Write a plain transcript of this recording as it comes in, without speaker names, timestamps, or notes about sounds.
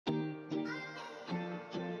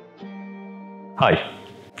Hi,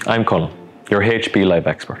 I'm Colin, your HP Live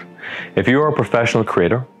expert. If you are a professional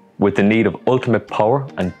creator with the need of ultimate power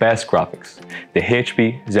and best graphics, the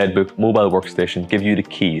HP ZBook mobile workstation gives you the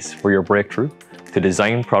keys for your breakthrough to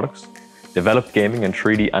design products, develop gaming and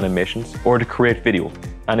 3D animations, or to create video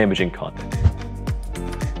and imaging content.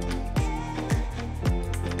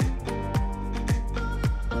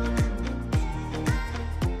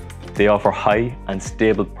 They offer high and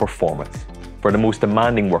stable performance for the most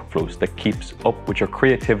demanding workflows that keeps up with your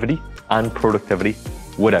creativity and productivity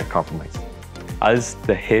without compromise. As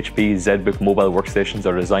the HP ZBook mobile workstations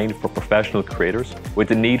are designed for professional creators with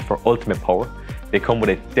the need for ultimate power, they come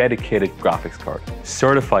with a dedicated graphics card,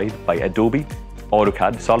 certified by Adobe,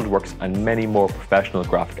 AutoCAD, SolidWorks, and many more professional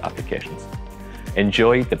graphic applications.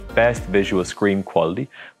 Enjoy the best visual screen quality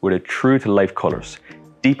with a true-to-life colors,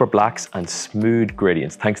 deeper blacks, and smooth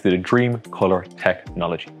gradients thanks to the DreamColour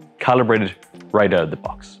technology, calibrated right out of the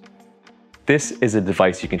box. This is a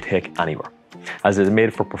device you can take anywhere, as it is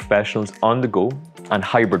made for professionals on the go and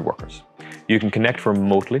hybrid workers. You can connect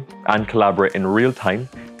remotely and collaborate in real time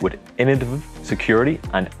with innovative security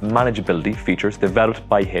and manageability features developed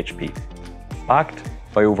by HP. Backed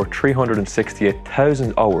by over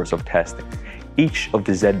 368,000 hours of testing, each of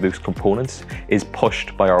the ZBook's components is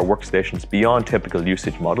pushed by our workstations beyond typical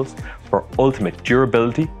usage models for ultimate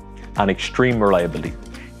durability and extreme reliability,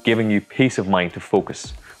 giving you peace of mind to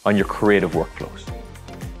focus on your creative workflows.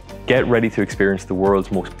 Get ready to experience the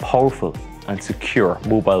world's most powerful and secure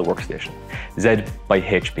mobile workstation, Z by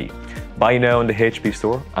HP. Buy now in the HP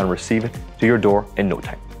store and receive it to your door in no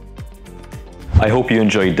time. I hope you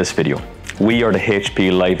enjoyed this video. We are the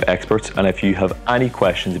HP Live experts, and if you have any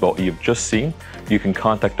questions about what you've just seen, you can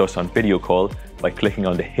contact us on video call by clicking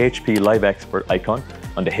on the HP Live expert icon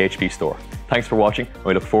on the HP store. Thanks for watching, and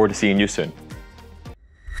we look forward to seeing you soon.